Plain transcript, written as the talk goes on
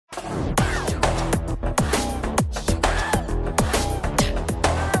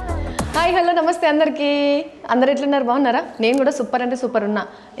Hi hello నమస్తే అందరికీ. అందరు ఎట్లున్నారు, బాగున్నారా? నేను కూడా సూపర్ అంటే సూపర్ ఉన్నా.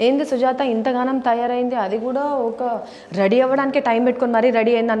 ఏంది సుజాత ఇంతగానం తయారైంది, అది కూడా ఒక రెడీ అవ్వడానికి టైం పెట్టుకొని మరీ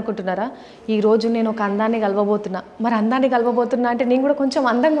రెడీ అయింది అనుకుంటున్నారా? ఈరోజు నేను ఒక అందాన్ని కలవబోతున్నా. మరి అందాన్ని కలవబోతున్నా అంటే నేను కూడా కొంచెం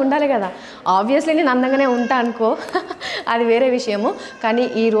అందంగా ఉండాలి కదా. ఆబ్వియస్లీ నేను అందంగానే ఉంటా అనుకో, అది వేరే విషయము. కానీ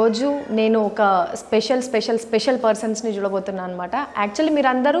ఈరోజు నేను ఒక స్పెషల్ పర్సన్స్ని చూడబోతున్నాను అనమాట. యాక్చువల్లీ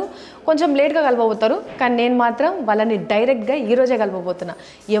మీరు అందరూ కొంచెం లేట్గా కలవబోతారు, కానీ నేను మాత్రం వాళ్ళని డైరెక్ట్గా ఈరోజే కలవబోతున్నా.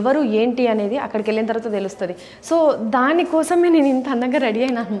 ఎవరు ఏంటి అనేది అక్కడికి వెళ్ళిన తర్వాత తెలుస్తుంది. సో దానికోసమే నేను ఇంత అందంగా రెడీ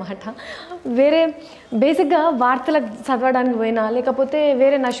అయినా అనమాట. వేరే బేసిక్గా వార్తలకు చదవడానికి పోయినా, లేకపోతే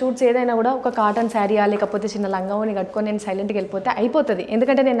వేరే నా షూట్స్ ఏదైనా కూడా ఒక కాటన్ శారీయా లేకపోతే చిన్న లంగావని కట్టుకొని నేను సైలెంట్గా వెళ్ళిపోతే అయిపోతుంది,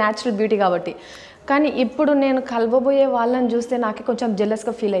 ఎందుకంటే నేను న్యాచురల్ బ్యూటీ కాబట్టి. కానీ ఇప్పుడు నేను కలవబోయే వాళ్ళని చూస్తే నాకే కొంచెం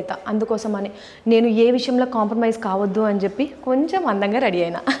జెలస్గా ఫీల్ అవుతా. అందుకోసమని నేను ఏ విషయంలో కాంప్రమైజ్ కావద్దు అని చెప్పి కొంచెం అందంగా రెడీ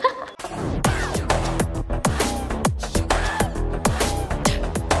అయినా.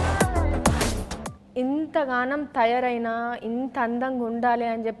 ఇంతగానం తయారైనా, ఇంత అందంగా ఉండాలి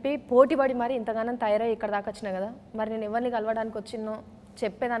అని చెప్పి పోటీపడి మరి ఇంతగానం తయారై ఇక్కడ దాకా వచ్చినా కదా. మరి నేను ఎవరిని కలవడానికి వచ్చినో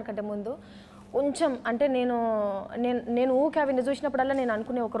చెప్పేదానికంటే ముందు కొంచెం అంటే నేను ఊకే అవి చూసినప్పుడల్లా నేను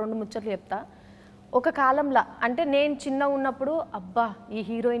అనుకునే ఒక రెండు ముచ్చట్లు చెప్తా. ఒక కాలంలో అంటే నేను చిన్న ఉన్నప్పుడు అబ్బా ఈ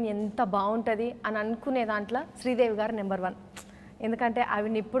హీరోయిన్ ఎంత బాగుంటుంది అని అనుకునే దాంట్లో శ్రీదేవి గారు నెంబర్ 1. ఎందుకంటే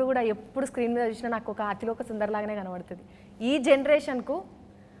ఆవిడని ఇప్పుడు కూడా ఎప్పుడు స్క్రీన్ మీద చూసినా నాకు ఒక అతిలోక సుందరలాగానే కనబడుతుంది. ఈ జనరేషన్కు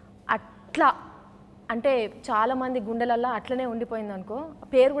అట్లా అంటే చాలామంది గుండెలల్లో అట్లనే ఉండిపోయింది అనుకో.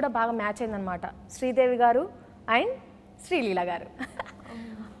 పేరు కూడా బాగా మ్యాచ్ అయిందనమాట, శ్రీదేవి గారు అండ్ శ్రీలీల గారు.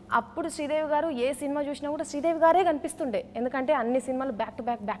 అప్పుడు శ్రీదేవి గారు ఏ సినిమా చూసినా కూడా శ్రీదేవి గారే కనిపిస్తుండే, ఎందుకంటే అన్ని సినిమాలు బ్యాక్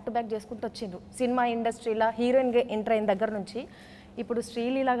టు బ్యాక్ చేసుకుంటూ వచ్చిండ్రు సినిమా ఇండస్ట్రీలో హీరోయిన్గా ఎంటర్ అయిన దగ్గర నుంచి. ఇప్పుడు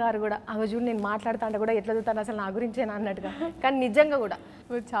శ్రీలీల గారు కూడా అవి చూడు నేను మాట్లాడుతా అంటే కూడా ఎట్లా చూస్తాను అసలు నా గురించేనా అన్నట్టుగా. కానీ నిజంగా కూడా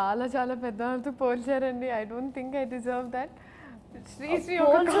చాలా చాలా పెద్దవాళ్ళతో పోల్చారండి. I don't think I deserve that.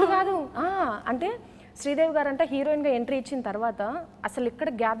 కాదు అంటే శ్రీదేవి గారు అంటే హీరోయిన్గా ఎంట్రీ ఇచ్చిన తర్వాత అసలు ఇక్కడ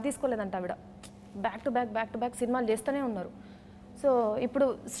గ్యాప్ తీసుకోలేదంట. ఆవిడ బ్యాక్ టు బ్యాక్ సినిమాలు చేస్తూనే ఉన్నారు. సో ఇప్పుడు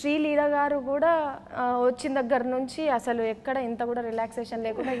శ్రీలీల గారు కూడా వచ్చిన దగ్గర నుంచి అసలు ఎక్కడ ఇంత కూడా రిలాక్సేషన్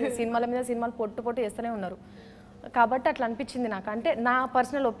లేకుండా ఈ సినిమాల మీద సినిమాలు పొట్టు చేస్తూనే ఉన్నారు. కాబట్టి అట్లా అనిపించింది నాకు. అంటే నా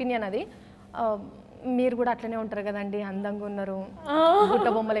పర్సనల్ ఒపీనియన్ అది. మీరు కూడా అట్లనే ఉంటారు కదండి, అందంగా ఉన్నారు, గుట్ట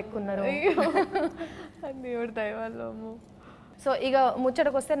బొమ్మలు ఎక్కువ ఉన్నారు. దేవుడి దయవల్ల. సో ఇక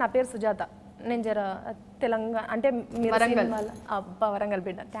ముచ్చటకు వస్తే నా పేరు సుజాత. నేను జర తెలంగాణ అంటే వరంగల్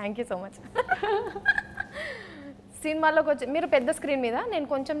బిడ్డ. Thank you so much. సినిమాల్లోకి వచ్చి మీరు పెద్ద స్క్రీన్ మీద, నేను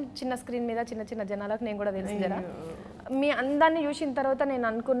కొంచెం చిన్న స్క్రీన్ మీద చిన్న జనాలకు నేను కూడా తెలిసి జరా మీ అందాన్ని చూసిన తర్వాత నేను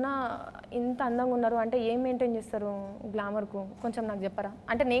అనుకున్నా ఇంత అందంగా ఉన్నారు అంటే ఏం మెయింటైన్ చేస్తారు గ్లామర్కు కొంచెం నాకు చెప్పరా?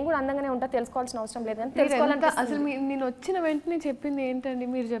 అంటే నేను కూడా అందంగానే ఉంటా, తెలుసుకోవాల్సిన అవసరం లేదు కానీ తెలుసుకోవాలంటే అసలు నేను వచ్చిన వెంటనే చెప్పింది ఏంటండి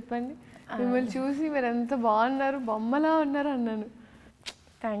మీరు చెప్పండి. మిమ్మల్ని చూసి మీరు ఎంత బాగున్నారు, బొమ్మలా ఉన్నారు అన్నాను.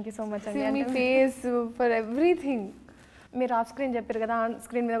 థ్యాంక్ యూ సో మచ్ అండి. మీ ఫేస్ ఫర్ ఎవ్రీథింగ్. మీరు ఆఫ్ స్క్రీన్ చెప్పారు కదా,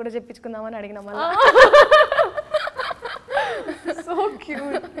 స్క్రీన్ మీద కూడా చెప్పించుకుందామని అడిగినా మళ్ళీ. So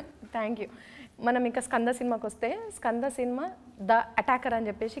cute. Thank you. మనం ఇంకా స్కంద సినిమాకి వస్తే, స్కంద సినిమా ద అటాకర్ అని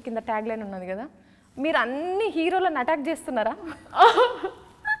చెప్పేసి కింద ట్యాగ్ లైన్ ఉన్నది కదా. మీరు అన్ని హీరోలను అటాక్ చేస్తున్నారా?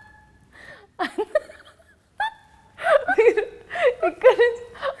 ఇక్కడ నుంచి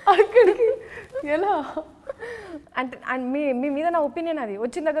అక్కడికి ఎలా అంటే మీ మీద నా ఒపీనియన్ అది.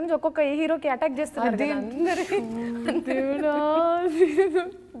 వచ్చిన దగ్గర నుంచి ఒక్కొక్క హీరోకి అటాక్ చేస్తున్నారు.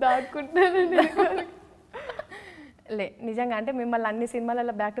 దాక్కుంటానండి లే నిజంగా అంటే మిమ్మల్ని అన్ని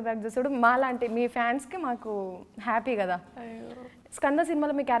సినిమాలలో బ్యాక్ టు బ్యాక్ చూసాడు మా లాంటి మీ ఫ్యాన్స్కి మాకు హ్యాపీ కదా. స్కంద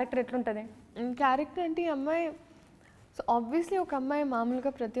సినిమాలో మీ క్యారెక్టర్ ఎట్లుంటుంది? క్యారెక్టర్ అంటే ఈ అమ్మాయి, సో ఆబ్వియస్లీ ఒక అమ్మాయి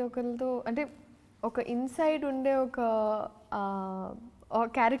మామూలుగా ప్రతి ఒక్కరితో అంటే ఒక ఇన్సైడ్ ఉండే ఒక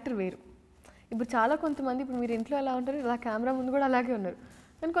క్యారెక్టర్ వేరు. ఇప్పుడు చాలా కొంతమంది ఇప్పుడు మీరు ఇంట్లో ఎలా ఉంటారు ఇలా కెమెరా ముందు కూడా అలాగే ఉన్నారు,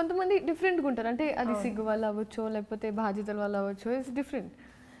 కానీ కొంతమంది డిఫరెంట్గా ఉంటారు. అంటే అది సిగ్గు వల్ల అవ్వచ్చో లేకపోతే బాధ్యతల వల్ల అవ్వచ్చో, ఇట్స్ డిఫరెంట్.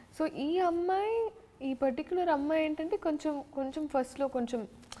 సో ఈ అమ్మాయి, ఈ పర్టికులర్ అమ్మాయి ఏంటంటే కొంచెం ఫస్ట్లో కొంచెం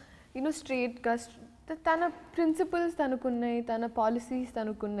స్ట్రేట్గా తన ప్రిన్సిపల్స్ తనకున్నాయి, తన పాలసీస్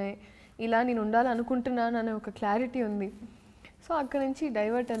తనకున్నాయి, ఇలా నేను ఉండాలనుకుంటున్నాను అనే ఒక క్లారిటీ ఉంది. సో అక్కడ నుంచి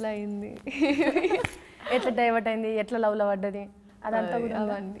డైవర్ట్ ఎలా అయింది, ఎట్లా డైవర్ట్ అయింది, ఎట్లా లవ్లో పడ్డది, అదంతా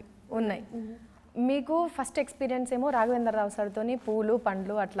అవన్నీ ఉన్నాయి. మీకు ఫస్ట్ ఎక్స్పీరియన్స్ ఏమో రాఘవేంద్రరావు సార్తో పూలు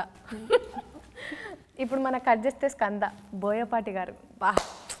పండ్లు అట్లా. ఇప్పుడు మనకు కట్ చేస్తే స్కంద బోయపాటి గారు.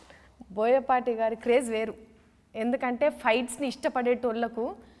 బోయపాటి గారి క్రేజ్ వేరు. ఎందుకంటే ఫైట్స్ని ఇష్టపడేటోళ్ళకు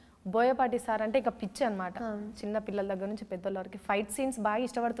బోయపాటి సార్ అంటే ఇక పిచ్చి అనమాట. చిన్న పిల్లల దగ్గర నుంచి పెద్దోళ్ళ వరకు ఫైట్ సీన్స్ బాగా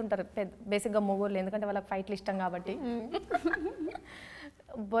ఇష్టపడుతుంటారు బేసిక్గా మొగోళ్ళు, ఎందుకంటే వాళ్ళకి ఫైట్లు ఇష్టం కాబట్టి.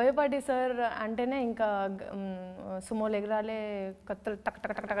 బోయపాటి సార్ అంటేనే ఇంకా సుమోలు ఎగరాలే, కత్తులు టక్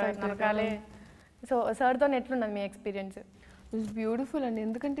టక్ టక్ టక్ నరకాలే. సో సార్తో ఎట్లున్నది మీ ఎక్స్పీరియన్స్? ఇట్స్ బ్యూటిఫుల్ అండి.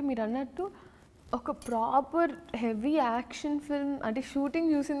 ఎందుకంటే మీరు అన్నట్టు ఒక ప్రాపర్ హెవీ యాక్షన్ ఫిల్మ్ అంటే షూటింగ్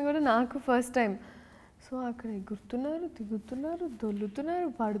చూసింది కూడా నాకు ఫస్ట్ టైం. సో అక్కడ ఎగురుతున్నారు, దిగుతున్నారు, దొల్లుతున్నారు,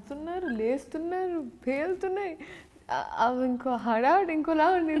 పడుతున్నారు, లేస్తున్నారు, పేలుతున్నాయి. అవి ఇంకో హడావిడి ఇంకోలా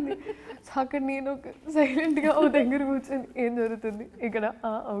ఉండింది. సో అక్కడ నేను ఒక సైలెంట్గా ఓ దగ్గర కూర్చొని ఏం జరుగుతుంది ఇక్కడ,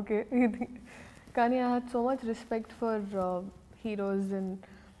 ఓకే ఇది. కానీ I had so much respect for heroes and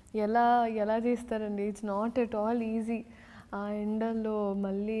ఎలా చేస్తారండి. It's not at all easy. ఆ ఎండల్లో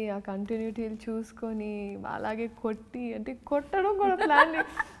మళ్ళీ ఆ కంటిన్యూటీలు చూసుకొని అలాగే కొట్టి, అంటే కొట్టడం కూడా ప్లాన్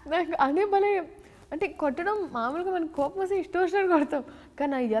నాకు అదే భలే. అంటే కొట్టడం మామూలుగా మనకు కోపం వస్తే ఇష్టం వచ్చినట్టు కొడతాం,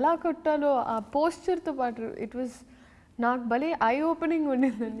 కానీ ఎలా కొట్టాలో ఆ పోస్చర్తో పాటు ఇట్ వాజ్ నాకు భలే ఐ ఓపెనింగ్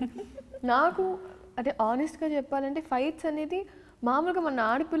ఉండిందండి. నాకు అంటే ఆనెస్ట్గా చెప్పాలంటే ఫైట్స్ అనేది మామూలుగా మన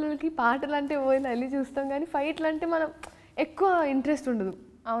ఆడపిల్లలకి పాటలు అంటే వెళ్ళి చూస్తాం, కానీ ఫైట్లు అంటే మనం ఎక్కువ ఇంట్రెస్ట్ ఉండదు.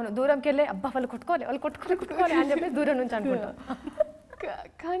 అవును, దూరంకి వెళ్ళి అబ్బా వాళ్ళు కొట్టుకోవాలి అని చెప్పి దూరం నుంచి అనుకుంటాం.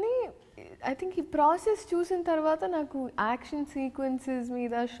 కానీ ఐ థింక్ ఈ ప్రాసెస్ చూసిన తర్వాత నాకు యాక్షన్ సీక్వెన్సెస్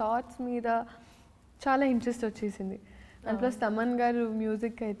మీద, షార్ట్స్ మీద చాలా ఇంట్రెస్ట్ వచ్చేసింది. అండ్ ప్లస్ తమన్ గారు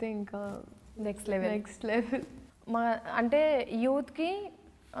మ్యూజిక్ అయితే ఇంకా నెక్స్ట్ లెవెల్. అంటే యూత్కి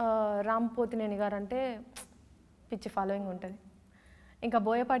రామ్ పోతినేని గారు అంటే పిచ్చి ఫాలోయింగ్ ఉంటుంది. ఇంకా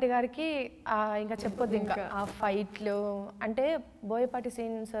బోయపాటి గారికి ఇంకా చెప్పొద్దు, ఇంకా ఆ ఫైట్లు అంటే బోయపాటి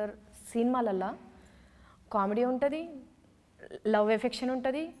శ్రీను సార్ సినిమాలల్లో కామెడీ ఉంటుంది, లవ్ ఎఫెక్షన్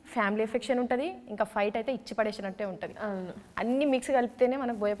ఉంటుంది, ఫ్యామిలీ ఎఫెక్షన్ ఉంటుంది, ఇంకా ఫైట్ అయితే ఇచ్చి పడేసినట్టే ఉంటుంది. అన్ని మిక్స్ కలిపితేనే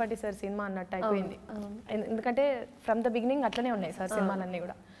మనకు బోయపాటి సార్ సినిమా అన్నట్టు అయిపోయింది. ఎందుకంటే ఫ్రమ్ ద బిగినింగ్ అట్లనే ఉన్నాయి సార్ సినిమాలన్నీ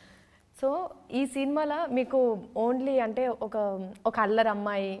కూడా. సో ఈ సినిమాలో మీకు ఓన్లీ అంటే ఒక అల్లరి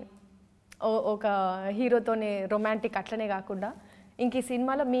అమ్మాయి, ఒక హీరోతోనే రొమాంటిక్ అట్లనే కాకుండా ఇంక ఈ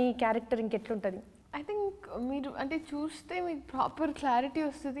సినిమాలో మీ క్యారెక్టర్ ఇంకెట్లుంటుంది? ఐ థింక్ మీరు అంటే చూస్తే మీకు ప్రాపర్ క్లారిటీ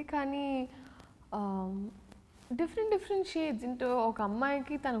వస్తుంది, కానీ డిఫరెంట్ షేడ్స్. ఇంటూ ఒక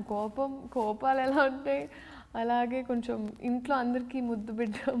అమ్మాయికి తన కోపాలు ఎలా ఉంటాయి, అలాగే కొంచెం ఇంట్లో అందరికీ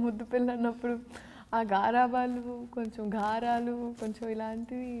ముద్దు పిల్ల అన్నప్పుడు ఆ గారాబాలు, కొంచెం గారాలు, కొంచెం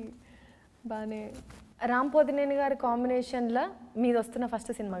ఇలాంటివి బాగానే. రామ్ పోతినేని గారి కాంబినేషన్లో మీది వస్తున్న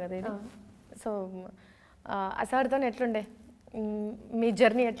ఫస్ట్ సినిమా కదా ఇది. సో అసార్తో ఎట్లుండే, మీ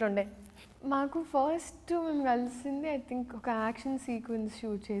జర్నీ ఎట్లుండే? మాకు ఫస్ట్ మేము కలిసింది ఐ థింక్ ఒక యాక్షన్ సీక్వెన్స్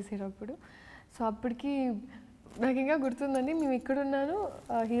షూట్ చేసేటప్పుడు. సో అప్పటికి నాకు ఇంకా గుర్తుందండి, మేము ఇక్కడ ఉన్నాను,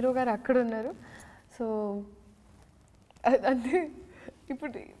 హీరో గారు అక్కడ ఉన్నారు. సో అంటే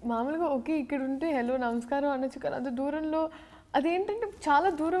ఇప్పుడు మామూలుగా ఓకే ఇక్కడ ఉంటే హలో నమస్కారం అనొచ్చు, కానీ అంత దూరంలో అదేంటంటే చాలా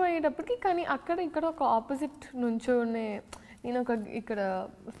దూరం అయ్యేటప్పటికి, కానీ ఇక్కడ ఒక ఆపోజిట్ నుంచోనే నేను ఇక్కడ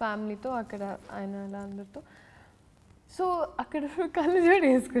ఫ్యామిలీతో, అక్కడ ఆయన అలా అందరితో. సో అక్కడ కళ్ళు జోడు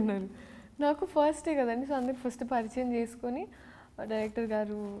వేసుకున్నారు. నాకు ఫస్టే కదండి, సో అందరికి ఫస్ట్ పరిచయం చేసుకొని డైరెక్టర్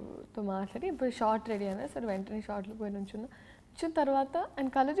గారుతో మాట్లాడి ఇప్పుడు షార్ట్ రెడీ అన్నారు. సరే వెంటనే షార్ట్లో పోయి నుంచున్న తర్వాత ఆయన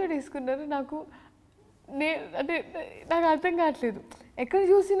కళ్ళు జోడు వేసుకున్నారు. అంటే నాకు అర్థం కావట్లేదు, ఎక్కడ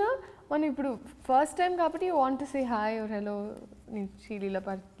చూసినా మనం ఇప్పుడు ఫస్ట్ టైం కాబట్టి you want to say hi are hello, నేను శ్రీ లీలా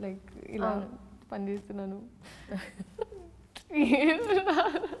లైక్ ఇలా పనిచేస్తున్నాను.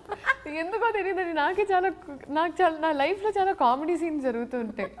 ఎందుకో తెలియదండి, నా లైఫ్లో చాలా కామెడీ సీన్స్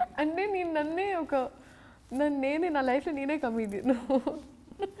జరుగుతుంటాయి. అంటే నా లైఫ్లో నేనే కమీడియన్,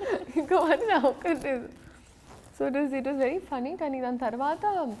 ఇంకో అని నా ఒక్కలేదు. So it was very funny. కానీ దాని తర్వాత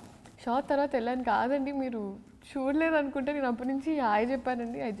షార్ట్ తర్వాత వెళ్ళాను. కాదండి మీరు చూడలేదు అనుకుంటే, నేను అప్పటి నుంచి హాయ్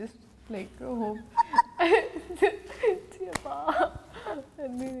చెప్పానండి. I just like hope.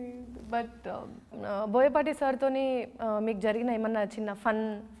 But Boyapati సార్తోని మీకు జరిగిన ఏమన్నా చిన్న ఫన్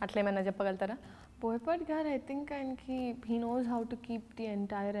అట్లా ఏమైనా చెప్పగలుగుతారా? బోయపాటి గారు ఐ థింక్ ఆయనకి he knows how to keep the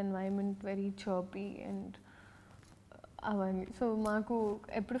entire environment very చర్పీ and అవన్నీ. సో మాకు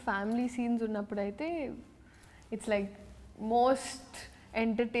ఎప్పుడు ఫ్యామిలీ సీన్స్ ఉన్నప్పుడు అయితే it's like most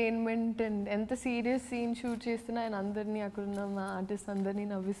entertainment. And ఎంత సీరియస్ సీన్ షూట్ చేస్తున్నా ఆయన అందరినీ, అక్కడున్న మా ఆర్టిస్ట్ అందరినీ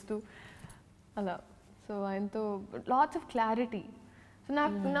నవ్విస్తూ అలా. సో ఆయనతో లాట్స్ ఆఫ్ క్లారిటీ. సో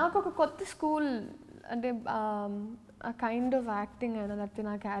నాకు ఒక కొత్త స్కూల్ అంటే ఆ కైండ్ ఆఫ్ యాక్టింగ్ అయినా లేకపోతే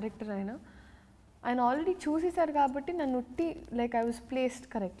నా క్యారెక్టర్ అయినా ఆయన ఆల్రెడీ చూసేశారు కాబట్టి నన్ను ఉట్టి like I was placed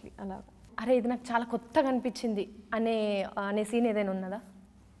correctly అలా. అరే ఇది నాకు చాలా కొత్తగా అనిపించింది అనే సీన్ ఏదైనా ఉన్నదా?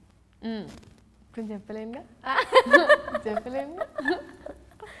 కొంచెం చెప్పలేనుగా.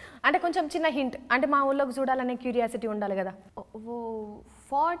 అంటే కొంచెం చిన్న హింట్, అంటే మా ఊళ్ళోకి చూడాలనే క్యూరియాసిటీ ఉండాలి కదా.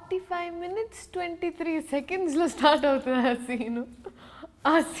 45 minutes 23 secondsలో స్టార్ట్ అవుతుంది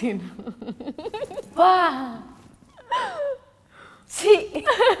ఆ సీను.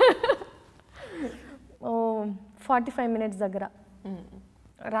 ఓ 45 minutes దగ్గర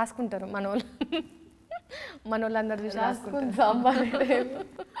రాసుకుంటారు మన వాళ్ళందరూ చూసి రాసుకుని సాంబార్.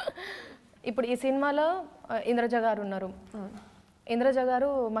 ఇప్పుడు ఈ సినిమాలో ఇంద్రజ గారు ఉన్నారు. ఇంద్రజ గారు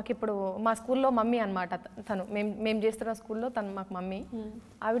మాకు ఇప్పుడు మా స్కూల్లో మమ్మీ అనమాట. తను మేము చేస్తున్న స్కూల్లో తను మాకు మమ్మీ.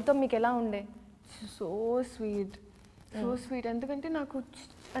 ఆవిడతో మీకు ఎలా ఉండే? So sweet, so sweet. ఎందుకంటే నాకు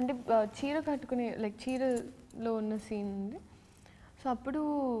అంటే చీర కట్టుకునే లైక్ చీరలో ఉన్న సీన్ ఉంది. సో అప్పుడు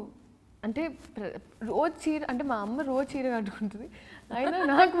అంటే రోజు చీర అంటే మా అమ్మ రోజు చీర కట్టుకుంటుంది, అయినా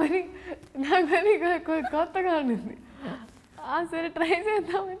నాకు మరి కొత్తగా ఉండింది. సరే ట్రై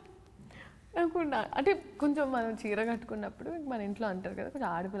చేద్దామని అనుకున్నా. అంటే కొంచెం మనం చీర కట్టుకున్నప్పుడు మన ఇంట్లో అంటారు కదా కొంచెం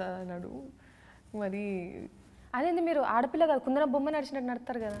ఆడపిల్ల నడు మరి. అదేంటి మీరు ఆడపిల్ల కాదు కుందన బొమ్మ నడిచినట్టు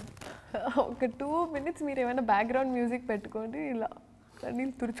నడుస్తారు కదా. ఒక 2 minutes మీరు ఏమైనా బ్యాక్గ్రౌండ్ మ్యూజిక్ పెట్టుకోండి, ఇలా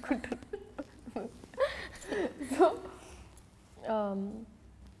నీళ్ళు తుడుచుకుంటారు. సో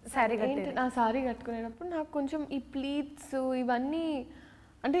శారీ నా శారీ కట్టుకునేటప్పుడు నాకు కొంచెం ఈ ప్లీట్స్ ఇవన్నీ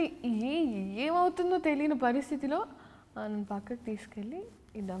అంటే ఏమవుతుందో తెలియని పరిస్థితిలో నన్ను పక్కకు తీసుకెళ్ళి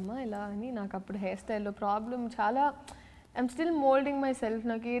ఇదమ్మా ఇలా అని. నాకు అప్పుడు హెయిర్ స్టైల్లో ప్రాబ్లం చాలా. I'm still moulding my self.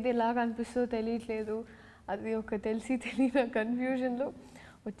 నాకు ఏది ఎలా కనిపిస్తుందో తెలియట్లేదు. అది ఒక తెలియని కన్ఫ్యూజన్లో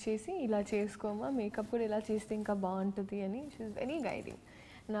వచ్చేసి ఇలా చేసుకోమా, మేకప్ కూడా ఇలా చేస్తే ఇంకా బాగుంటుంది అని. She is very guiding.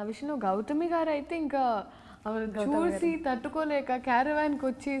 నా విషయంలో గౌతమి గారు అయితే ఇంకా చూసి తట్టుకోలేక క్యారవాన్కి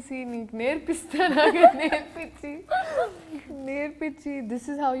వచ్చేసి నీకు నేర్పించి this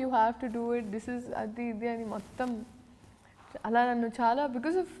is how you have to do it, this is అది ఇది అని మొత్తం అలా నన్ను చాలా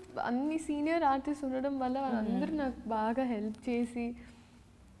బికాస్ ఆఫ్ అన్ని సీనియర్ ఆర్టిస్ట్ ఉండడం వల్ల వాళ్ళందరూ నాకు బాగా హెల్ప్ చేసి.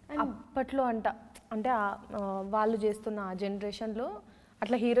 అప్పట్లో అంటే వాళ్ళు చేస్తున్న ఆ జనరేషన్లో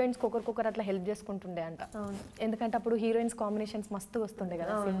అట్లా హీరోయిన్స్కి ఒకరికొకరు అట్లా హెల్ప్ చేసుకుంటుండే అంట. ఎందుకంటే అప్పుడు హీరోయిన్స్ కాంబినేషన్స్ మస్తు వస్తుండే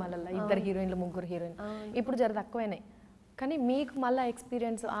కదా సినిమాలలో, 2 హీరోయిన్లు 3 హీరోయిన్. ఇప్పుడు జర తక్కువైనాయి. కానీ మీకు మళ్ళీ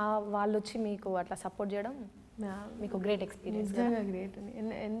ఎక్స్పీరియన్స్ వాళ్ళు వచ్చి మీకు అట్లా సపోర్ట్ చేయడం మీకు గ్రేట్ ఎక్స్పీరియన్స్. నిజంగా గ్రేట్ అని.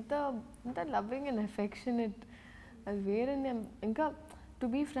 ఎంత లవ్వింగ్ అండ్ ఎఫెక్షనేట్ అది వేరే. ఇంకా టు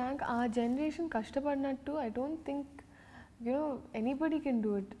బీ ఫ్రాంక్ ఆ generation కష్టపడినట్టు I don't think you know anybody can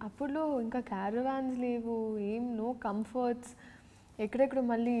do it. అప్పుడులో ఇంకా క్యారవాన్స్ లేవు, ఏం నో కంఫర్ట్స్. ఎక్కడెక్కడ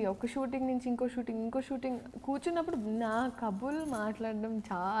మళ్ళీ ఒక షూటింగ్ నుంచి ఇంకో షూటింగ్ కూర్చున్నప్పుడు నా కబుర్లు మాట్లాడడం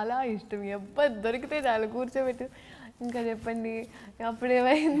చాలా ఇష్టం. ఎవ్వరు దొరికితే చాలా కూర్చోబెట్టి ఇంకా చెప్పండి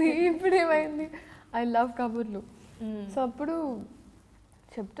అప్పుడేమైంది ఇప్పుడేమైంది. ఐ లవ్ కబుర్లు. సో అప్పుడు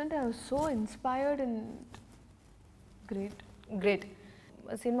చెప్తుంటే I was so inspired and great.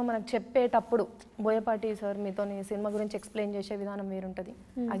 Cinema మనకు చెప్పేటప్పుడు బోయపాటి సార్ మీతో సినిమా గురించి ఎక్స్ప్లెయిన్ చేసే విధానం వేరుంటుంది.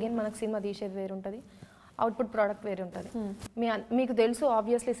 అగైన్ మనకు సినిమా తీసేది వేరుంటుంది, అవుట్పుట్ ప్రోడక్ట్ వేరే ఉంటుంది. మీకు తెలుసు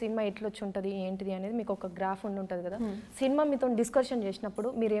ఆబ్వియస్లీ సినిమా ఎట్లొచ్చి ఉంటుంది ఏంటిది అనేది మీకు ఒక గ్రాఫ్ ఉంటుంది కదా. సినిమా మీతో డిస్కషన్ చేసినప్పుడు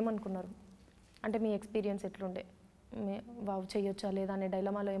మీరు ఏమనుకున్నారు? అంటే మీ ఎక్స్పీరియన్స్ ఎట్లుండే, వావ్ చేయొచ్చా లేదా అనే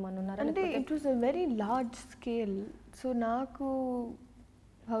డైలమాలో ఏమన్నా ఉన్నారా? అంటే it was a very large scale. So నాకు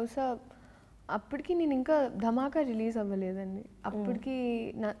బహుశా అప్పటికి నేను ఇంకా ధమాకా రిలీజ్ అవ్వలేదండి. అప్పటికి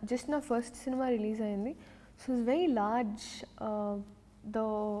జస్ట్ నా ఫస్ట్ సినిమా రిలీజ్ అయింది. So it's very large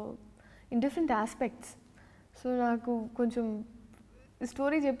in different aspects. So నాకు కొంచెం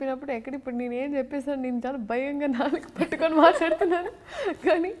స్టోరీ చెప్పినప్పుడు ఇప్పుడు నేను ఏం చెప్పేసాను, నేను చాలా భయంగా నాలుగు పట్టుకొని మాట్లాడుతున్నాను.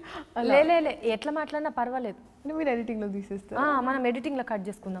 కానీ లే ఎట్లా మాట్లాడినా పర్వాలేదు, మీరు ఎడిటింగ్లో తీసేస్తారు, మనం ఎడిటింగ్లో కట్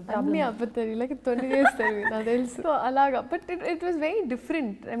చేసుకుందాం. అన్నీ అబ్బతారు ఇలాగే తొలి చేస్తారు నాకు తెలుసు. సో అలాగా but it was very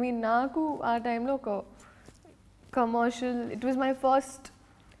different. I mean నాకు ఆ టైంలో ఒక commercial, it was my first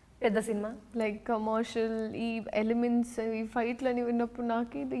పెద్ద సినిమా, లైక్ కమర్షియల్ ఈ ఎలిమెంట్స్ ఈ ఫైట్లని విన్నప్పుడు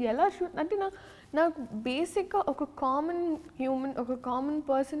నాకు ఇది ఎలా షూట్ అంటే నాకు బేసిక్గా ఒక కామన్ హ్యూమన్ ఒక కామన్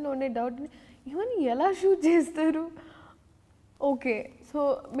పర్సన్లో ఉండే డౌట్ని ఇవన్నీ ఎలా షూట్ చేస్తారు. Okay so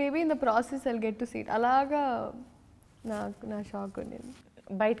maybe in the process I'll get to seat. అలాగా నా షాక్ ఉండేది.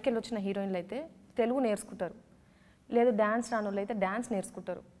 బయటికి వెళ్ళి వచ్చిన హీరోయిన్లు అయితే తెలుగు నేర్చుకుంటారు, లేదు డ్యాన్స్ రాని వాళ్ళు అయితే డ్యాన్స్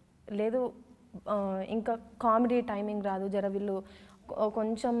నేర్చుకుంటారు, లేదు ఇంకా కామెడీ టైమింగ్ రాదు జర వీళ్ళు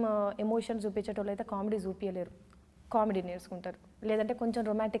కొంచెం ఎమోషన్ చూపించేటోళ్ళు అయితే కామెడీ చూపించలేరు, కామెడీ నేర్చుకుంటారు, లేదంటే కొంచెం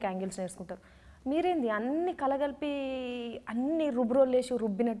రొమాంటిక్ యాంగిల్స్ నేర్చుకుంటారు. మీరేంది అన్ని కలగలిపి అన్ని రుబ్బురోలేసి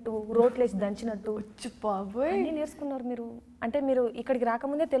రుబ్బినట్టు రోట్లేసి దంచినట్టు అన్నీ నేర్చుకున్నారు మీరు. అంటే మీరు ఇక్కడికి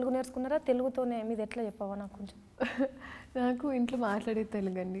రాకముందే తెలుగు నేర్చుకున్నారా? తెలుగుతోనే మీద ఎట్లా చెప్పావా నాకు కొంచెం? నాకు ఇంట్లో మాట్లాడే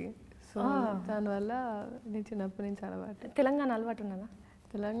తెలుగు అండి. సో దానివల్ల నేను చిన్నప్పటి నుంచి అలవాటు. తెలంగాణ అలవాటు ఉన్నదా?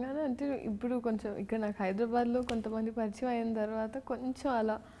 తెలంగాణ అంటే ఇప్పుడు కొంచెం ఇక్కడ నాకు హైదరాబాద్లో కొంతమంది పరిచయం అయిన తర్వాత కొంచెం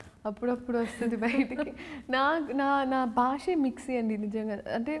అలా అప్పుడప్పుడు వస్తుంది బయటికి. నా భాషే మిక్సీ అండి నిజంగా.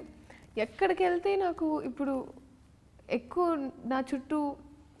 అంటే ఎక్కడికి వెళ్తే నాకు ఇప్పుడు ఎక్కువ నా చుట్టూ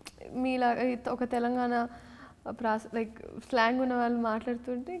మీలా ఒక తెలంగాణ లైక్ స్లాంగ్ ఉన్న వాళ్ళు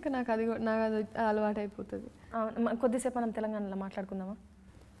మాట్లాడుతుంటే ఇంకా నాకు అది అలవాటు అయిపోతుంది. కొద్దిసేపు మనం తెలంగాణలో మాట్లాడుకుందామా?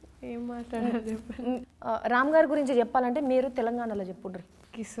 ఏం మాట్లాడాలి చెప్పండి. రామ్ గారి గురించి చెప్పాలంటే మీరు తెలంగాణలో చెప్పుండ్రి.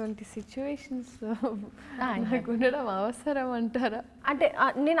 ఇటువంటి సిచ్యువేషన్స్ నాకు ఉండడం అవసరం అంటారా? అంటే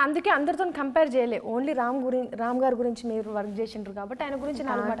నేను అందుకే అందరితో కంపేర్ చేయలే, ఓన్లీ రామ్ గారి గురించి మీరు వర్క్ చేసిండ్రు కాబట్టి ఆయన గురించి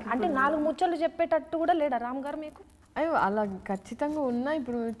అంటే 4 ముచ్చలు చెప్పేటట్టు కూడా లేడా రామ్ గారు మీకు? అయ్యో అలా ఖచ్చితంగా ఉన్నా.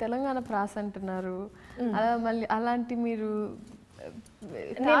 ఇప్పుడు తెలంగాణ ప్రాస అంటున్నారు, అలా మళ్ళీ అలాంటి మీరు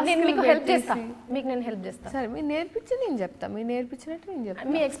మీకు హెల్ప్ చేస్తా, మీకు నేను హెల్ప్ చేస్తా. సరే మీరు నేర్పించి నేను చెప్తా, మీరు నేర్పించినట్టు నేను చెప్తా.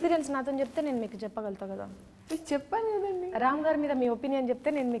 మీ ఎక్స్పీరియన్స్ నాతో చెప్తే నేను మీకు చెప్పగలుగుతా కదా. మీకు చెప్పాను కదండి. రామ్ గారి మీద మీ ఒపీనియన్ చెప్తే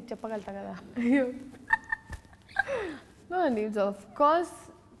నేను మీకు చెప్పగలుగుతా కదా. అయ్యో అండి, ఆఫ్ కోర్స్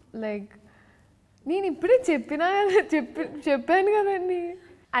లైక్ నేను ఇప్పుడే చెప్పాను కదండి.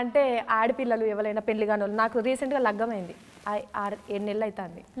 అంటే ఆడపిల్లలు ఎవరైనా పెళ్లి కాని వాళ్ళు, నాకు రీసెంట్గా లగ్గమైంది, 7 నెలలు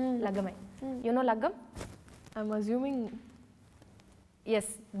అవుతుంది లగ్గమై. యూనో లగ్గం? I'm assuming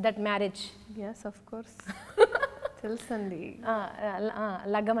yes that marriage. Yes of course తెలుసండి.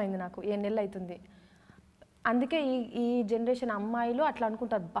 లగ్గమైంది నాకు 7 నెలలు అవుతుంది. అందుకే ఈ జనరేషన్ అమ్మాయిలు అట్లా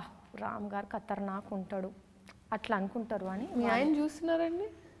అనుకుంటారు, బా రామ్ గారు ఖతర్నాక్ ఉంటాడు అట్లా అనుకుంటారు అని. మీ ఆయన చూస్తున్నారండి?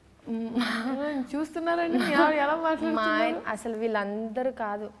 చూస్తున్నారండి ఎలా మాట్లాడుతున్నారు? అసలు వీళ్ళందరూ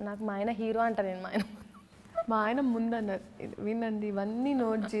కాదు, నాకు మా ఆయన హీరో అంటారు. నేను మా ఆయన ముందన్నారు. వినండి, ఇవన్నీ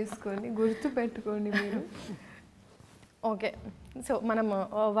నోట్ చేసుకొని గుర్తు పెట్టుకోండి మీరు. ఓకే, సో మనం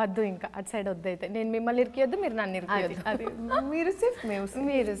వద్దు, ఇంకా అటు సైడ్ వద్దు. అయితే నేను మిమ్మల్ని ఇరికియొద్దు, మీరు నన్ను ఇరికియొద్దు. అది మీరు సేఫ్,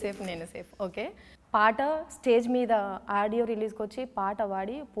 మీరు సేఫ్, నేను సేఫ్. ఓకే, పాట స్టేజ్ మీద ఆడియో రిలీజ్కి వచ్చి పాట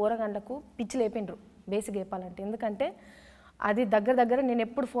పాడి పోరగండ్లకు పిచ్చి లేపిండ్రు బేసిక్ చెప్పాలంటే. ఎందుకంటే అది దగ్గర నేను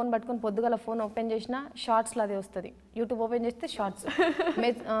ఎప్పుడు ఫోన్ పట్టుకొని పొద్దుగల ఫోన్ ఓపెన్ చేసినా షార్ట్స్లో అదే వస్తుంది. యూట్యూబ్ ఓపెన్ చేస్తే షార్ట్స్,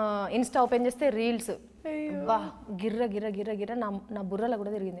 ఇన్స్టా ఓపెన్ చేస్తే రీల్స్. బా గిర్ర గిర్ర గిర్ర గిర్ర నా బుర్రలో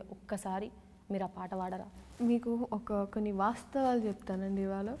కూడా తిరిగింది. ఒక్కసారి మీరు ఆ పాట పాడరా? మీకు కొన్ని వాస్తవాలు చెప్తానండి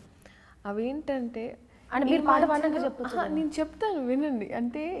ఇవాళ. అవేంటంటే మీరు పాట పాడక చెప్పచ్చు, నేను చెప్తాను వినండి.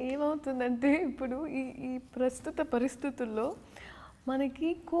 అంటే ఏమవుతుందంటే ఇప్పుడు ఈ ప్రస్తుత పరిస్థితుల్లో మనకి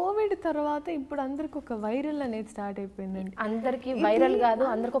కోవిడ్ తర్వాత ఇప్పుడు అందరికి ఒక వైరల్ అనేది స్టార్ట్ అయిపోయిందండి. అందరికి వైరల్ కాదు,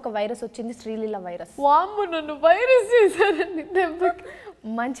 అందరికి ఒక వైరస్ వచ్చింది, శ్రీలీల వైరస్. వామ్మో, నన్ను వైరస్ చేశారండి దెబ్బకి.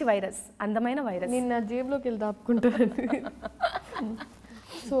 మంచి వైరస్, అందమైన వైరస్. నేను నా జేబులోకి వెళ్ళి దాపుకుంటానండి.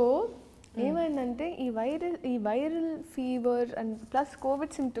 సో ఏమైందంటే ఈ viral fever and plus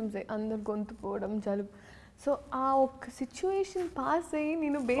Covid symptoms, అందరు గొంతు పోవడం, జలుబు. సో ఆ ఒక్క సిచ్యువేషన్ పాస్ అయ్యి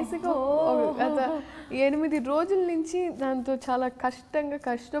నేను బేసిక్గా 8 రోజుల నుంచి దాంతో చాలా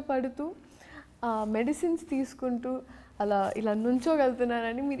కష్టపడుతూ మెడిసిన్స్ తీసుకుంటూ ఇలా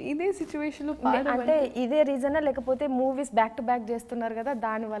నుంచోగలుగుతున్నానని. మీరు ఇదే సిచ్యువేషన్లో అంటే ఇదే రీజనా, లేకపోతే మూవీస్ బ్యాక్ టు బ్యాక్ చేస్తున్నారు కదా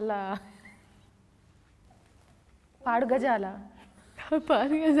దానివల్ల? పాడు గజాల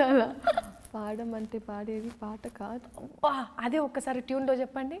పాడమంటే పాడేది పాట కాదు. అదే ఒక్కసారి ట్యూన్లో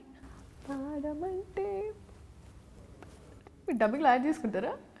చెప్పండి. పాడమంటే మీరు డబ్బింగ్ యాడ్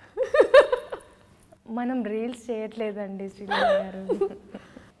చేసుకుంటారా? మనం రీల్స్ చేయట్లేదండి శ్రీలీల గారు.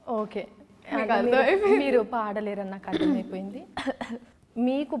 ఓకే, మీరు పాడలేరని నాకు అర్థమైపోయింది.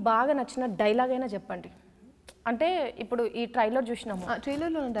 మీకు బాగా నచ్చిన డైలాగ్ అయినా చెప్పండి. అంటే ఇప్పుడు ఈ ట్రైలర్ చూసినాము,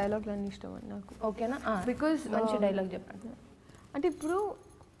 ట్రైలర్లో డైలాగ్లు అన్నీ ఇష్టం అండి నాకు. ఓకేనా? బికాజ్ మంచి డైలాగ్ చెప్పండి. అంటే ఇప్పుడు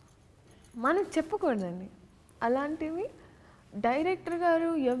మనకు చెప్పకూడదండి అలాంటివి. డైరెక్టర్ గారు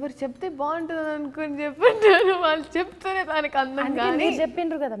ఎవరు చెప్తే బాగుంటుంది అనుకుని చెప్పంటారు, వాళ్ళు చెప్తేనే దానికి అందంగా. మీరు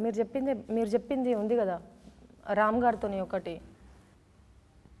చెప్పిండ్రు కదా, మీరు చెప్పింది ఉంది కదా రామ్ గారితో ఒకటి.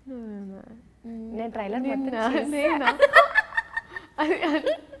 నేను ట్రైలర్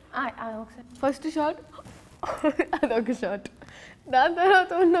ఫస్ట్ షాట్ అదొక షాట్, దాని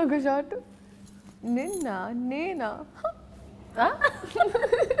తర్వాత ఉన్న ఒక షాట్ నేనా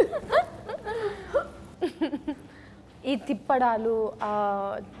ఈ తిప్పడాలు,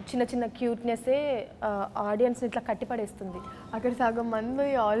 చిన్న క్యూట్నెస్సే ఆడియన్స్ని ఇట్లా కట్టిపడేస్తుంది. అక్కడ సగం మంది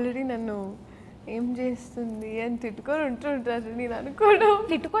ఆల్రెడీ నన్ను ఏం చేస్తుంది అని తిట్టుకొని ఉంటుంటారు. నేను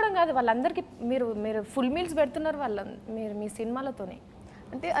తిట్టుకోవడం కాదు, వాళ్ళందరికీ మీరు ఫుల్ మీల్స్ పెడుతున్నారు మీరు మీ సినిమాలతోనే.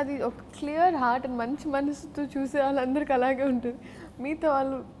 అంటే అది ఒక క్లియర్ హార్ట్, మంచి మనసుతో చూసే వాళ్ళందరికీ అలాగే ఉంటుంది. మిగతా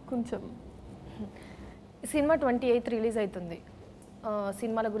వాళ్ళు కొంచెం. సినిమా 28th రిలీజ్ అవుతుంది.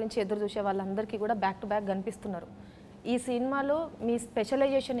 సినిమాల గురించి ఎదురు చూసే వాళ్ళందరికీ కూడా బ్యాక్ టు బ్యాక్ కనిపిస్తున్నారు. ఈ సినిమాలో మీ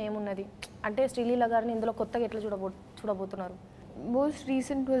స్పెషలైజేషన్ ఏమున్నది? అంటే శ్రీలీల గారిని ఇందులో కొత్తగా ఎట్లా చూడబోతున్నారు? మోస్ట్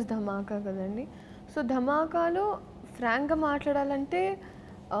రీసెంట్ వాజ్ ధమాకా కదండి. సో ధమాకాలో ఫ్రాంక్గా మాట్లాడాలంటే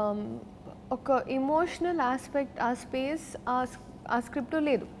ఒక ఎమోషనల్ ఆస్పెక్ట్, ఆ స్పేస్ ఆ స్క్రిప్ట్లో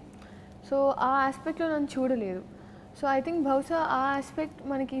లేదు. సో ఆ ఆస్పెక్ట్లో నన్ను చూడలేదు. సో ఐ థింక్ బహుశా ఆ ఆస్పెక్ట్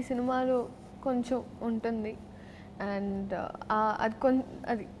మనకి ఈ సినిమాలో కొంచెం ఉంటుంది. అండ్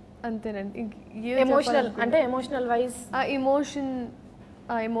అది అంతేనండి. ఎమోషనల్ అంటే ఎమోషనల్ వైజ్ ఆ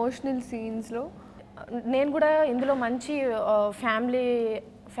ఎమోషనల్ సీన్స్లో నేను కూడా ఇందులో మంచి ఫ్యామిలీ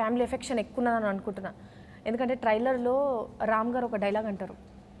ఎఫెక్షన్ ఎక్కువ ఉన్నదని అనుకుంటున్నా. ఎందుకంటే ట్రైలర్లో రామ్ గారు ఒక డైలాగ్ అంటారు,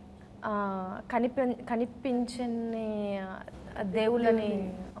 కనిపించని దేవుళ్ళని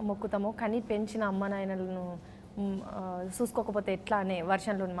మొక్కుతాము, పెంచిన అమ్మ నాయనలను చూసుకోకపోతే ఎట్లా అనే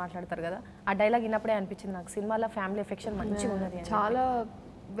వర్షన్లో మాట్లాడతారు కదా. ఆ డైలాగ్ విన్నప్పుడే అనిపించింది నాకు సినిమాలో ఫ్యామిలీ ఎఫెక్షన్ మంచిగా ఉన్నది. చాలా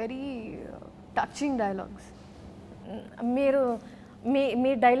వెరీ టచింగ్ డైలాగ్స్. మీరు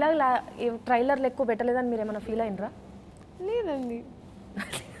మీ డైలాగ్ ట్రైలర్లు ఎక్కువ పెట్టలేదని మీరు ఏమైనా ఫీల్ అయినరా? లేదండి,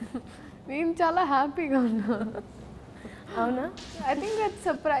 నేను చాలా హ్యాపీగా ఉన్నా. అవునా? I think that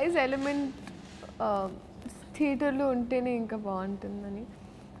surprise element థియేటర్లో ఉంటేనే ఇంకా బాగుంటుందని.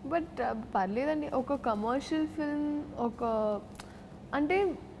 బట్ పర్లేదండి, ఒక కమర్షియల్ ఫిల్మ్ అంటే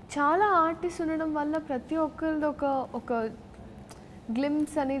చాలా ఆర్టిస్ట్ ఉండడం వల్ల ప్రతి ఒక్కరిది ఒక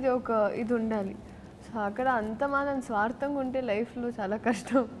గ్లిమ్స్ అనేది ఇది ఉండాలి. సో అక్కడ అంత మనం స్వార్థంగా ఉంటే లైఫ్లో చాలా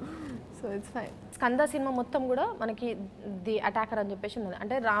కష్టం. So it's fine. Skanda cinema మొత్తం కూడా మనకి ది అటాకర్ అని చెప్పేసి ఉన్నది.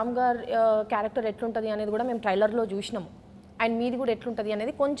 అంటే రామ్ గారు క్యారెక్టర్ ఎట్లుంటుంది అనేది కూడా మేము ట్రైలర్లో చూసినాము, అండ్ మీది కూడా ఎట్లుంటుంది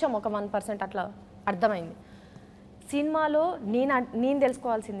అనేది కొంచెం ఒక 1% అట్లా అర్థమైంది. సినిమాలో నేను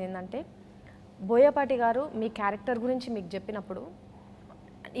తెలుసుకోవాల్సింది ఏంటంటే, బోయపాటి గారు మీ క్యారెక్టర్ గురించి మీకు చెప్పినప్పుడు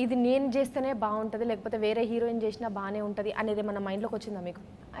ఇది నేను చేస్తేనే బాగుంటుంది లేకపోతే వేరే హీరోయిన్ చేసినా బాగానే ఉంటుంది అనేది మన మైండ్లోకి వచ్చిందా మీకు?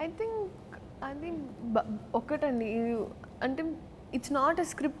 ఐ థింక్ అది ఒక్కటండి, అంటే ఇట్స్ నాట్ అ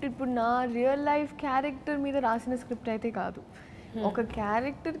స్క్రిప్ట్. ఇప్పుడు నా రియల్ లైఫ్ క్యారెక్టర్ మీద రాసిన స్క్రిప్ట్ అయితే కాదు. ఒక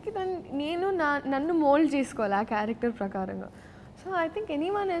క్యారెక్టర్కి నన్ను మోల్డ్ చేసుకోవాలి ఆ క్యారెక్టర్ ప్రకారంగా. So I think any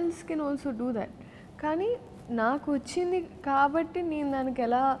one else can also do that. కానీ నాకు వచ్చింది కాబట్టి నేను దానికి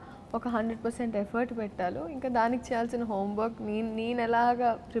ఎలా ఒక 100% ఎఫర్ట్ పెట్టాలో, ఇంకా దానికి చేయాల్సిన హోంవర్క్ నేను ఎలాగా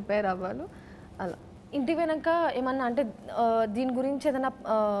ప్రిపేర్ అవ్వాలో అలా. ఇంటికి పోయినాక ఏమన్నా అంటే దీని గురించి ఏదైనా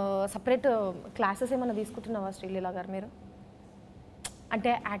సపరేట్ క్లాసెస్ ఏమైనా తీసుకుంటున్నావా శ్రీలీలా గారు మీరు?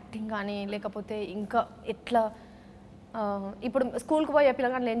 అంటే యాక్టింగ్ కానీ లేకపోతే ఇంకా ఎట్లా, ఇప్పుడు స్కూల్కి పోయే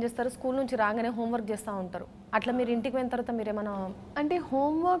పిల్లగాళ్ళు ఏం చేస్తారు, స్కూల్ నుంచి రాగానే హోంవర్క్ చేస్తూ ఉంటారు, అట్లా మీరు ఇంటికి పోయిన తర్వాత మీరు ఏమైనా? అంటే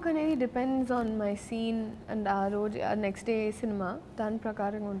హోంవర్క్ అనేది depends on my scene and ఆ రోజు నెక్స్ట్ డే సినిమా దాని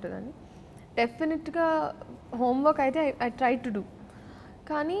ప్రకారంగా ఉంటుందని. డెఫినెట్గా హోంవర్క్ అయితే ఐ ట్రై టు డూ.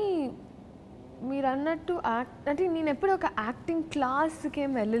 కానీ మీరు అన్నట్టు అంటే నేను ఎప్పుడు ఒక యాక్టింగ్ క్లాస్కి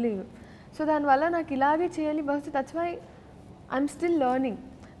ఏం వెళ్ళలేదు. సో దానివల్ల నాకు ఇలాగే చేయాలి బహుశా that's why I'm still learning.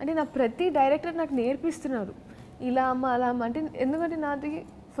 అంటే నా ప్రతి డైరెక్టర్ నాకు నేర్పిస్తున్నారు ఇలా అమ్మ అలా అమ్మ. అంటే ఎందుకంటే నాది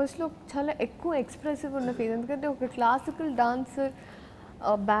ఫస్ట్లో చాలా ఎక్కువ ఎక్స్ప్రెసివ్ ఉన్న ఫేజ్, ఎందుకంటే ఒక క్లాసికల్ డాన్సర్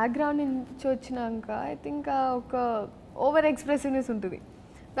బ్యాక్గ్రౌండ్ నుంచి వచ్చినాక ఐ థింక్ ఒక ఓవర్ ఎక్స్ప్రెసివ్నెస్ ఉంటుంది.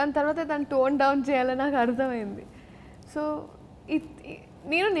 దాని తర్వాత దాన్ని టోన్ డౌన్ చేయాలని నాకు అర్థమైంది. సో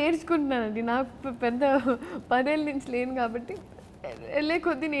నేను నేర్చుకుంటున్నానండి, నాకు పెద్ద 10 ఏళ్ళ నుంచి లేను కాబట్టి వెళ్ళే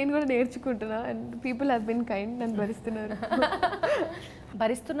కొద్దీ నేను కూడా నేర్చుకుంటున్నా. And people have been kind, నన్ను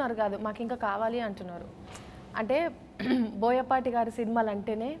భరిస్తున్నారు కాదు మాకు ఇంకా కావాలి అంటున్నారు. అంటే బోయపాటి గారి సినిమాలు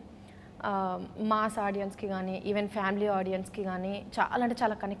అంటేనే మాస్ ఆడియన్స్కి కానీ ఈవెన్ ఫ్యామిలీ ఆడియన్స్కి కానీ చాలా అంటే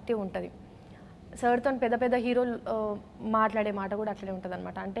చాలా కనెక్టివ్ ఉంటుంది. సార్తో పెద్ద పెద్ద హీరోలు మాట్లాడే మాట కూడా అట్లనే ఉంటుంది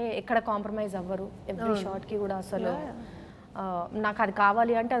అనమాట. అంటే ఎక్కడ కాంప్రమైజ్ అవ్వరు, ఎవ్రీ షార్ట్కి కూడా అసలు నాకు అది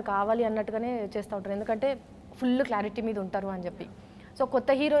కావాలి అంటే అది కావాలి అన్నట్టుగానే చేస్తూ ఉంటారు, ఎందుకంటే ఫుల్ క్లారిటీ మీద ఉంటారు అని చెప్పి. సో కొత్త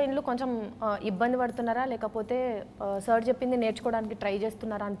హీరోయిన్లు కొంచెం ఇబ్బంది పడుతున్నారా లేకపోతే సార్ చెప్పింది నేర్చుకోవడానికి ట్రై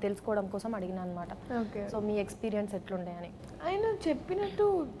చేస్తున్నారా అని తెలుసుకోవడం కోసం అడిగినా అనమాట. సో మీ ఎక్స్పీరియన్స్ ఎట్లుండే అని. ఆయన చెప్పినట్టు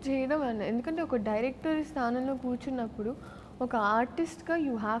చేయడం అన్న, ఎందుకంటే ఒక డైరెక్టర్ స్థానంలో కూర్చున్నప్పుడు ఒక ఆర్టిస్ట్గా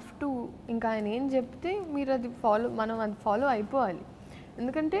యూ హ్యావ్ టు, ఇంకా ఆయన ఏం చెప్తే మీరు అది మనం అది ఫాలో అయిపోవాలి.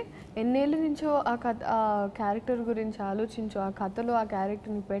 ఎందుకంటే ఎన్నేళ్ళ నుంచో ఆ క్యారెక్టర్ గురించి ఆలోచించో, ఆ కథలో ఆ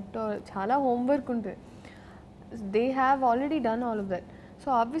క్యారెక్టర్ని పెట్టో చాలా హోంవర్క్ ఉంటుంది. They have already done all of that. So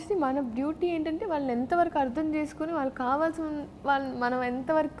obviously మన డ్యూటీ ఏంటంటే వాళ్ళని ఎంతవరకు అర్థం చేసుకొని వాళ్ళకి కావాల్సిన మనం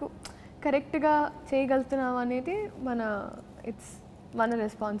ఎంతవరకు కరెక్ట్గా చేయగలుగుతున్నాం అనేది మన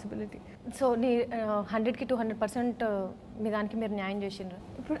రెస్పాన్సిబిలిటీ. సో నీ 100కి 200% మీ దానికి మీరు న్యాయం చేసిండ్రు.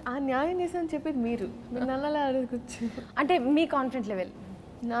 ఇప్పుడు ఆ న్యాయం చేసామని చెప్పేది మీరు నన్నలా అడగచ్చు. అంటే మీ కాన్ఫిడెంట్ లెవెల్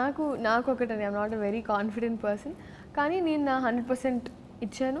నాకు ఒకటండి, I'm not a very confident person, కానీ నేను నా 100%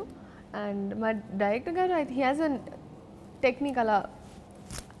 ఇచ్చాను. అండ్ మా డైరెక్టర్ గారు హీ హ్యాస్ అన్ టెక్నిక్ అలా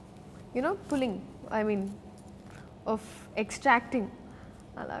pulling, I mean of extracting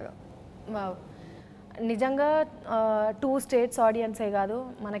అలాగా. వావ్, నిజంగా 2 స్టేట్స్ ఆడియన్సే కాదు,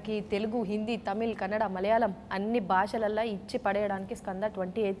 మనకి తెలుగు, హిందీ, తమిళ్, కన్నడ, మలయాళం అన్ని భాషలల్లో ఇచ్చి పడేయడానికి స్కంద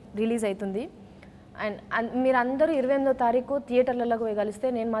 28 రిలీజ్ అవుతుంది. అండ్ మీరందరూ 28వ తారీఖు థియేటర్లలోకి పోయి కలిస్తే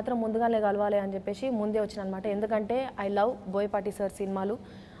నేను మాత్రం ముందుగానే కలవాలి అని చెప్పేసి ముందే వచ్చిన అనమాట. ఎందుకంటే ఐ లవ్ బోయపాటి సార్ సినిమాలు.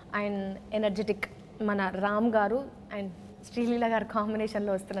 అండ్ ఎనర్జెటిక్ మన రామ్ గారు అండ్ శ్రీలీల గారు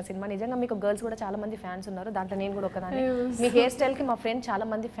కాంబినేషన్లో వస్తున్న సినిమా. నిజంగా మీకు గర్ల్స్ కూడా చాలా మంది ఫ్యాన్స్ ఉన్నారు, దాంట్లో నేను కూడా ఒకదాన్ని. మీ హెయిర్ స్టైల్కి మా ఫ్రెండ్ చాలా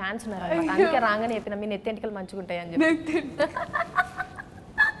మంది ఫ్యాన్స్ ఉన్నారు అనమాట. అందుకే రాగానే చెప్పిన మీ నెత్తెంటికలు మంచిగా ఉంటాయి అని చెప్పి.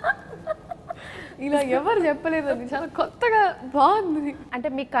 ఇలా ఎవరు చెప్పలేదండి, చాలా కొత్తగా బాగుంది. అంటే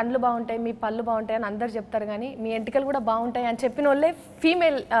మీ కళ్ళు బాగుంటాయి, మీ పళ్ళు బాగుంటాయి అని అందరు చెప్తారు, కానీ మీ ఎంటికలు కూడా బాగుంటాయి అని చెప్పిన వాళ్ళే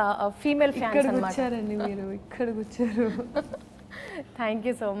ఫీమేల్ ఫ్యాన్స్ ఇక్కడ అన్నమాట. కూర్చారండి మీరు, ఇక్కడ కూర్చారు. Thank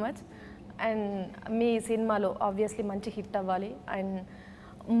you so much. And మీ సినిమాలో ఆబ్వియస్లీ మంచి హిట్ అవ్వాలి. అండ్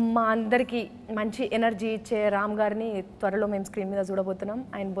మా అందరికీ మంచి ఎనర్జీ ఇచ్చే రామ్ గారిని త్వరలో మేము స్క్రీన్ మీద చూడబోతున్నాం.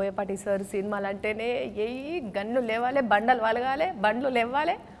 అండ్ బోయపాటి సార్ సినిమాలు అంటేనే గన్ను లేవాలి, బండలు వలగాలి, బండ్లు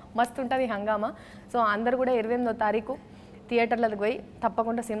లేవాలి, మస్తు ఉంటుంది హంగామా. సో అందరు కూడా 28వ తారీఖు థియేటర్లకు పోయి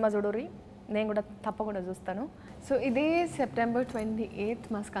తప్పకుండా సినిమా చూడుర్రి. నేను కూడా తప్పకుండా చూస్తాను. సో ఇదే సెప్టెంబర్ 28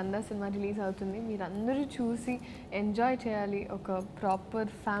 మా స్కంద సినిమా రిలీజ్ అవుతుంది. మీరు అందరూ చూసి ఎంజాయ్ చేయాలి, ఒక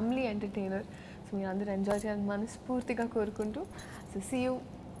ప్రాపర్ ఫ్యామిలీ ఎంటర్టైనర్. సో మీరు అందరూ ఎంజాయ్ చేయాలని మనస్ఫూర్తిగా కోరుకుంటూ, so see you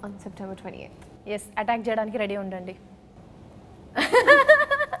on September 28. Yes, attack చేయడానికి రెడీ ఉండండి.